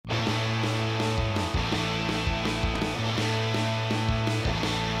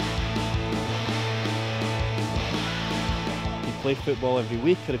play football every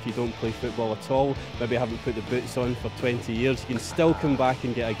week, or if you don't play football at all, maybe haven't put the boots on for 20 years, you can still come back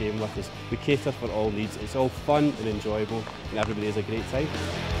and get a game with us. We cater for all needs. It's all fun and enjoyable, and everybody has a great time.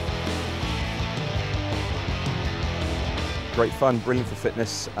 Great fun, brilliant for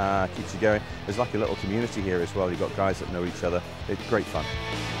fitness, keeps you going. There's like a little community here as well. You've got guys that know each other. It's great fun.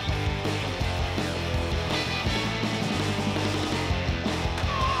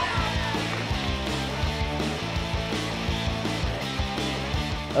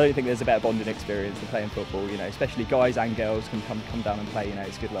 I don't think there's a better bonding experience than playing football, you know, especially guys and girls can come down and play, you know,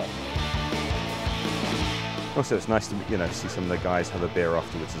 it's good luck. Also, it's nice to, you know, see some of the guys have a beer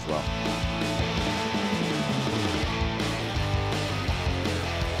afterwards as well.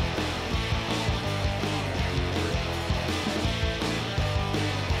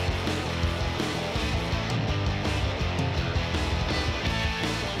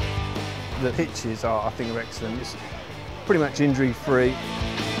 The pitches are, I think, are excellent. It's pretty much injury-free.